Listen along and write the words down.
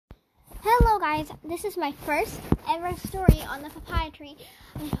Hello guys, this is my first ever story on the papaya tree.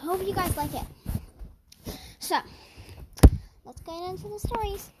 I hope you guys like it. So, let's get into the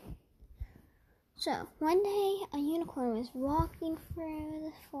stories. So, one day a unicorn was walking through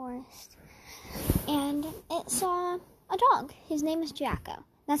the forest and it saw a dog. His name is Jacko.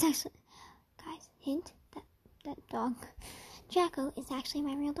 That's actually, guys, hint, that dog, Jacko, is actually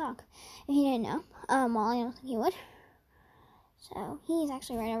my real dog. If you didn't know, well, I don't think you would. So, he's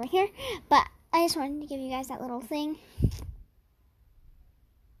actually right over here. But I just wanted to give you guys that little thing.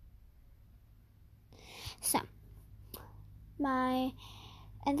 So,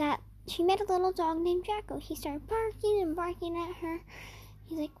 she met a little dog named Jacko. He started barking and barking at her.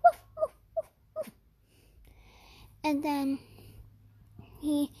 He's like, woof, woof, woof, woof. And then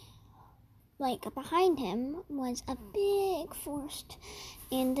behind him was a big forest.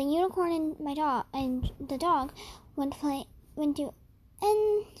 And the unicorn and the dog went do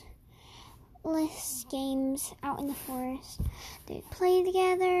endless games out in the forest. They would play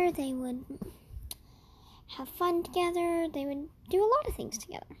together, they would have fun together, they would do a lot of things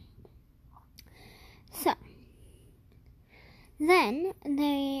together. So, then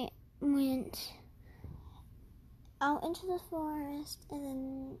they went out into the forest and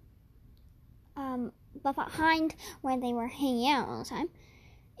then but behind where they were hanging out all the time,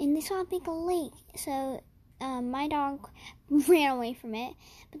 and they saw a big lake. So my dog ran away from it,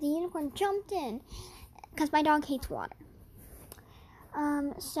 but the unicorn jumped in because my dog hates water.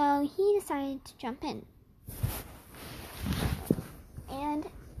 So he decided to jump in, and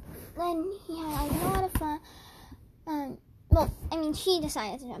then he had a lot of fun. She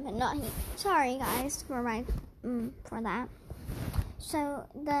decided to jump in, not he. Sorry, guys, for that. So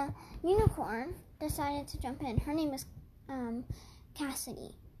the unicorn decided to jump in. Her name is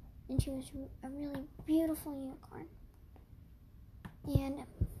Cassidy, and she was a really beautiful unicorn. And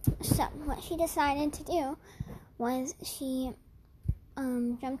so what she decided to do was she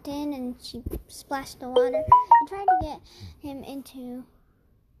jumped in and she splashed the water and tried to get him into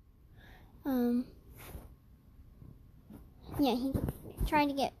he tried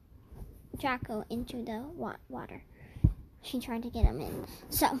to get Jacko into the water. She tried to get him in.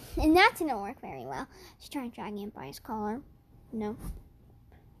 So, and that didn't work very well. She tried dragging him by his collar. No.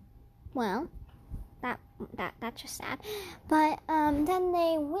 Well, that's just sad. But then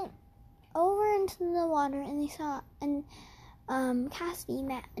they went over into the water and they saw, and Cassidy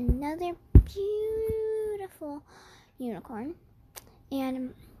met another beautiful unicorn,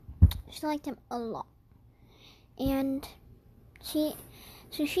 and she liked him a lot. And she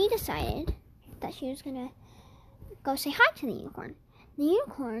decided that she was gonna go say hi to the unicorn. The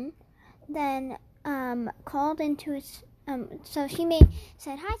unicorn then called into its so she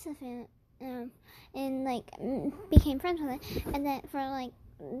said hi to the family and became friends with it, and then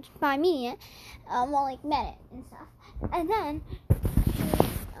by meeting it, met it and stuff. And then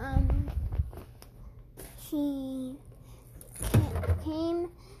she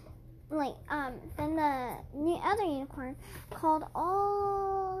came then the other unicorn called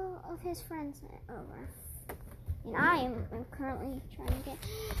all of his friends over. And I am currently trying to get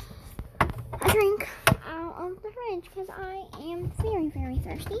a drink out of the fridge because I am very, very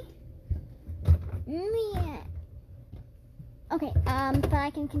thirsty. Yeah. Okay, but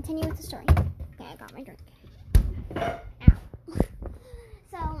I can continue with the story. Okay, I got my drink. Ow.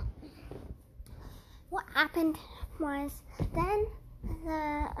 So, what happened was then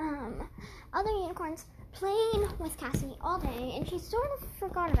the other unicorns played with Cassidy all day, and she sort of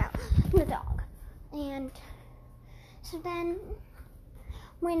forgot about the dog. And so then,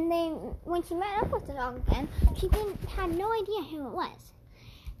 when she met up with the dog again, she had no idea who it was.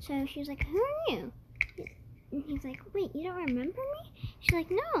 So she was like, "Who are you?" And he's like, "Wait, you don't remember me?" She's like,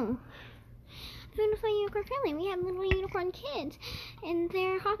 "No. I'm from a unicorn family. We have little unicorn kids, and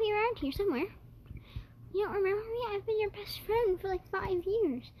they're hopping around here somewhere. You don't remember me? I've been your best friend for 5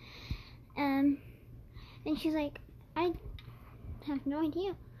 years." And she's like, "I have no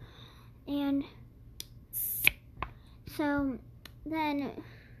idea." And so then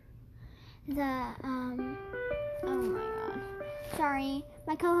oh my god. Sorry,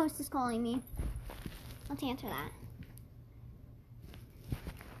 my co-host is calling me. Let's answer that.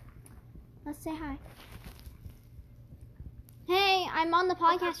 Let's say hi. Hey, I'm on the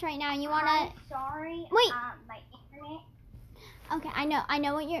podcast right now. You wanna? Hi, sorry. Wait. My internet. Okay, I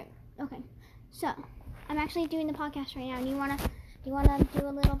know what you're. Okay, so I'm actually doing the podcast right now. Do you wanna do a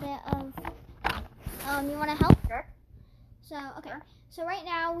little bit of? You wanna help? Sure. So okay. Sure. So right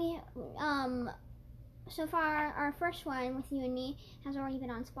now we so far, our first one with you and me has already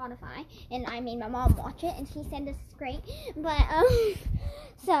been on Spotify, and I made my mom watch it, and she said this is great. But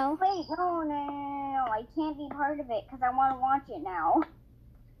so Wait, no, I can't be part of it because I want to watch it now.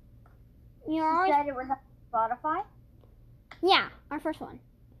 you're You always said it was on Spotify? yeah, our first one.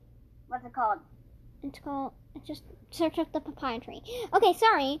 What's it called? It's called. Just search up the papaya tree. Okay,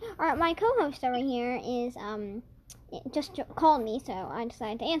 sorry. My co-host over here is just called me, so I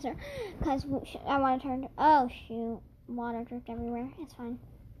decided to answer because I want to turn. Oh shoot, water dripped everywhere. It's fine.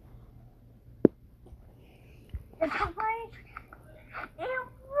 The papaya tree. It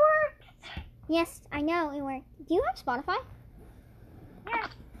worked. Yes, I know it worked. Do you have Spotify? Yes,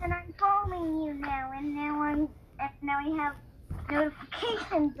 and I'm following you now, and now I have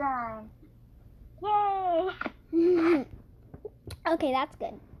notifications on. Yay! Okay, that's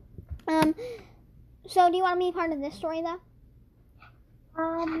good. So do you want to be part of this story though?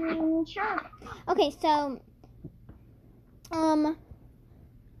 Sure. Okay, so I'm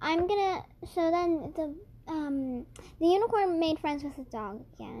gonna. So then the unicorn made friends with the dog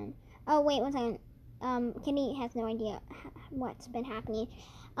again. Oh wait, one second. Kitty has no idea what's been happening.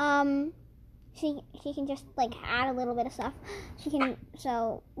 She can just like add a little bit of stuff. She can.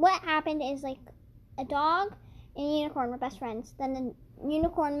 So what happened is like a dog and a unicorn were best friends. Then the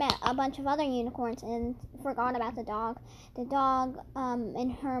unicorn met a bunch of other unicorns and forgot about the dog. The dog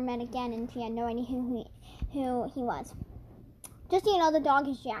and her met again, and she had no idea who he was. Just so you know, the dog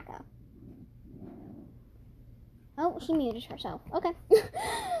is Jacko. Oh, she muted herself. Okay.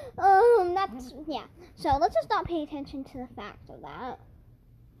 That's yeah. So let's just not pay attention to the fact of that.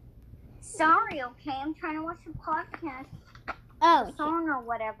 Sorry, okay? I'm trying to watch a podcast, Oh, song or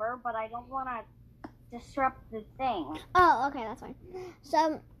whatever, but I don't want to disrupt the thing. oh, okay, that's fine.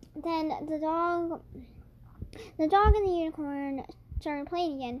 So then the dog and the unicorn started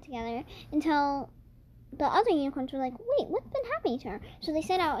playing again together until the other unicorns were like, wait, what's been happening to her? So they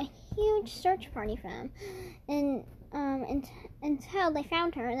set out a huge search party for them, and until they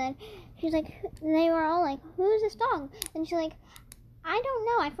found her. And then she's like, they were all like, who's this dog? And she's like, I don't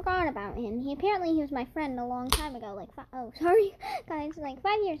know. I forgot about him. He was my friend a long time ago. Like, sorry, guys, like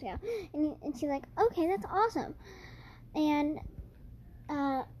 5 years ago. And she's like, okay, that's awesome. And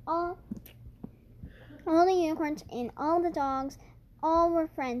all the unicorns and all the dogs, all were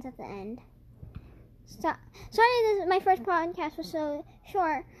friends at the end. Sorry, my first podcast was so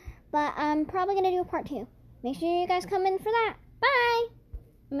short, but I'm probably gonna do a part 2. Make sure you guys come in for that. Bye.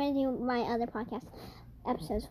 I'm gonna do my other podcast episodes